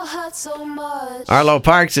Arlo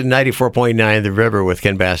Parks at 94.9 The River with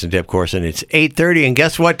Ken Bass and Deb Corson. It's 8:30, and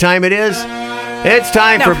guess what time it is? It's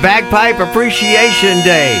time for Bagpipe Appreciation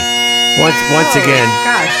Day. Once again.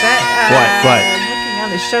 Gosh, that... What? Looking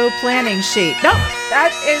on the show planning sheet. No,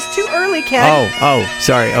 that is too early, Ken. Oh,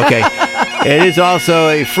 sorry. Okay. It is also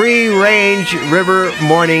a free-range river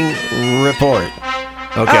morning report.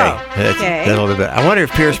 Okay. That'll be better. I wonder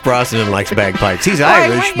if Pierce Brosnan likes bagpipes. He's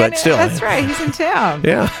Irish, but still. That's right. He's in town.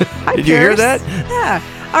 Yeah. Hi, Did you hear that? Yeah.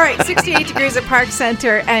 All right, 68 degrees at Park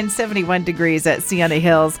Center and 71 degrees at Sienna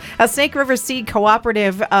Hills. A Snake River Seed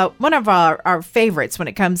Cooperative, one of our favorites when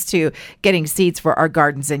it comes to getting seeds for our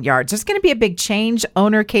gardens and yards. There's going to be a big change.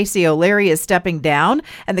 Owner Casey O'Leary is stepping down,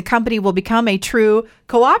 and the company will become a true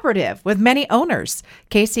cooperative with many owners.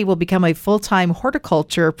 Casey will become a full-time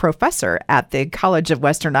horticulture professor at the College of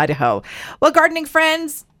Western Idaho. Well, gardening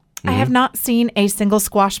friends, I have not seen a single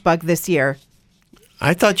squash bug this year.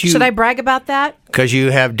 I thought you... Should I brag about that? Because you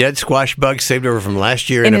have dead squash bugs saved over from last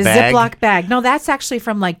year in a bag? Ziploc bag. No, that's actually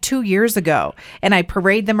from like 2 years ago. And I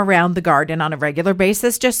parade them around the garden on a regular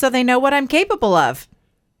basis just so they know what I'm capable of.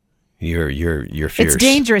 You're fierce. It's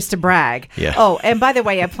dangerous to brag. Yeah. Oh, and by the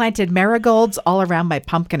way, I planted marigolds all around my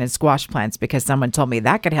pumpkin and squash plants because someone told me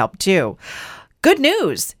that could help too. Good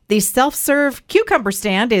news. The self-serve cucumber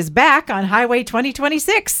stand is back on Highway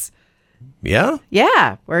 2026. Yeah?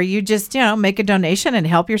 Yeah, where you just, make a donation and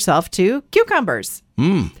help yourself to cucumbers.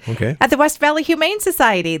 Okay. At the West Valley Humane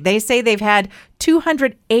Society, they say they've had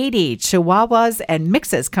 280 Chihuahuas and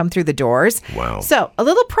mixes come through the doors. Wow. So, a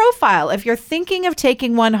little profile if you're thinking of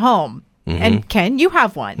taking one home. Mm-hmm. And Ken, you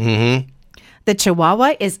have one. Mm-hmm. The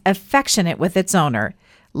Chihuahua is affectionate with its owner.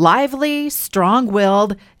 Lively,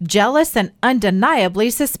 strong-willed, jealous, and undeniably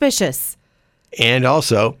suspicious. And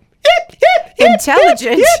also...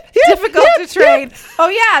 Intelligent, difficult to train. Oh,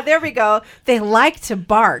 yeah, there we go. They like to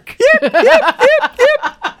bark.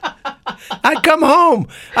 I come home.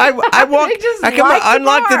 I walk. I come. Like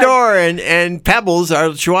unlock the door, and Pebbles, our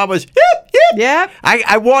Chihuahua's. Yep.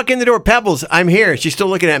 I walk in the door. Pebbles, I'm here. She's still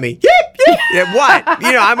looking at me. Yeah, what?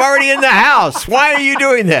 I'm already in the house. Why are you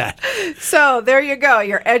doing that? So there you go.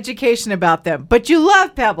 Your education about them. But you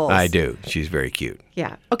love Pebbles. I do. She's very cute.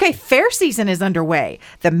 Yeah. Okay, fair season is underway.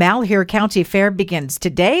 The Malheur County Fair begins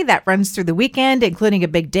today. That runs through the weekend, including a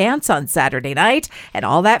big dance on Saturday night, and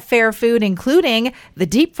all that fair food, including the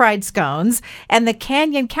deep fried scones. And the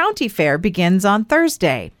Canyon County Fair begins on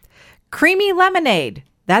Thursday. Creamy lemonade.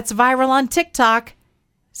 That's viral on TikTok.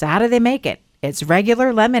 So how do they make it? It's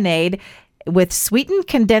regular lemonade with sweetened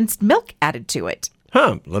condensed milk added to it.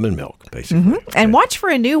 Lemon milk, basically. Mm-hmm. And watch for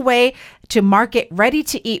a new way to market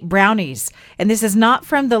ready-to-eat brownies. And this is not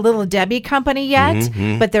from the Little Debbie company yet,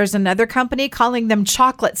 but there's another company calling them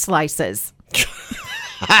chocolate slices.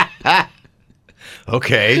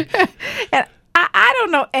 Okay. And I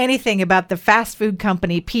don't know anything about the fast food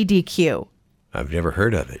company PDQ. I've never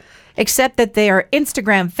heard of it. Except that they are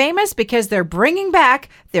Instagram famous because they're bringing back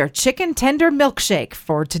their chicken tender milkshake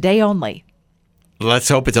for today only. Let's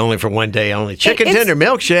hope it's only for one day only. Chicken tender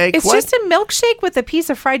milkshake. It's just a milkshake with a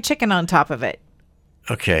piece of fried chicken on top of it.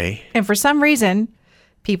 Okay. And for some reason,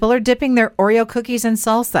 people are dipping their Oreo cookies in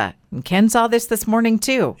salsa. And Ken saw this morning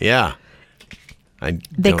too. Yeah.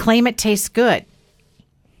 They claim it tastes good.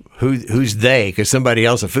 Who's they? Because somebody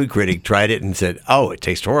else, a food critic, tried it and said, oh, it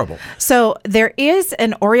tastes horrible. So there is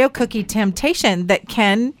an Oreo cookie temptation that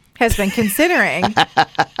Ken has been considering.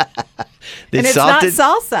 And it's not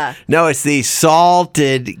salsa. No, it's the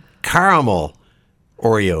salted caramel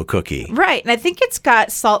Oreo cookie. Right. And I think it's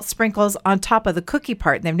got salt sprinkles on top of the cookie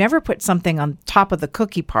part. And they've never put something on top of the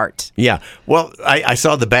cookie part. Yeah. Well, I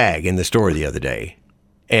saw the bag in the store the other day.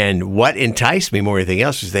 And what enticed me more than anything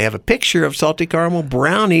else is they have a picture of salted caramel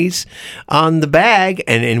brownies on the bag.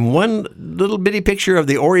 And in one little bitty picture of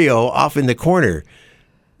the Oreo off in the corner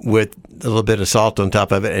with a little bit of salt on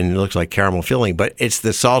top of it, and it looks like caramel filling, but it's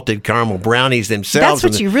the salted caramel brownies themselves.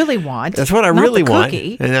 That's what you really want. That's what I really want.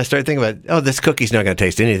 And I started thinking about, this cookie's not going to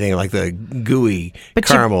taste anything like the gooey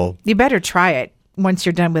caramel. You better try it once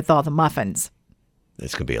you're done with all the muffins.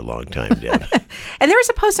 It's going to be a long time, Deb. And there was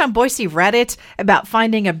a post on Boise Reddit about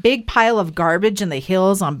finding a big pile of garbage in the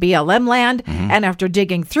hills on BLM land. Mm-hmm. And after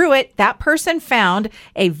digging through it, that person found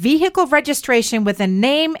a vehicle registration with a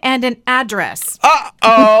name and an address.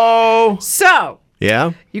 Uh-oh! So,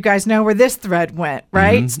 yeah, you guys know where this thread went,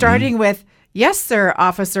 right? Starting with, yes, sir,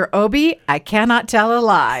 Officer Obi, I cannot tell a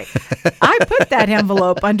lie. I put that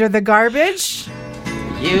envelope under the garbage.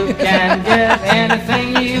 You can get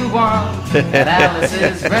anything you want at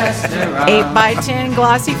Alice's restaurant. 8x10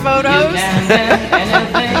 glossy photos. You can get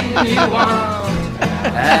anything you want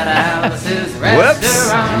at Alice's Whoops.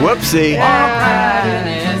 restaurant. Whoopsie. Walk right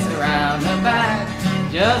and it's around the back.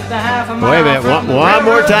 Just a half a mile. Wait a minute. from the One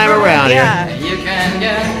more time railroad. around Yeah. here. You can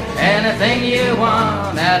get anything you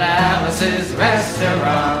want at Alice's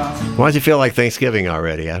restaurant. Why does it feel like Thanksgiving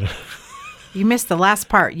already? You missed the last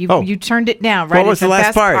part. You Oh. you turned it down right What was at the last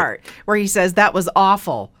best part? where he says that was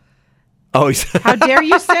awful. Oh, he's How dare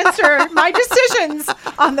you censor my decisions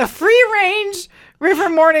on the free range River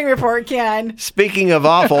Morning Report, Ken? speaking of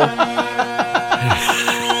awful.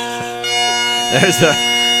 There's a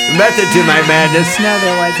method to my madness. No,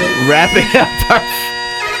 there wasn't. Wrapping up our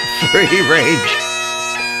free range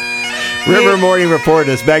River Morning Report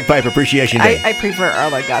is Bagpipe Appreciation Day. I prefer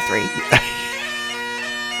Arlo Guthrie.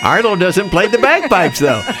 Arnold doesn't play the bagpipes,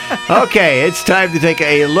 though. Okay, it's time to take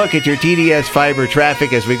a look at your TDS fiber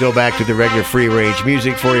traffic as we go back to the regular free range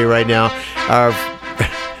music for you right now. Our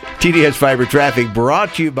TDS fiber traffic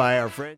brought to you by our friends.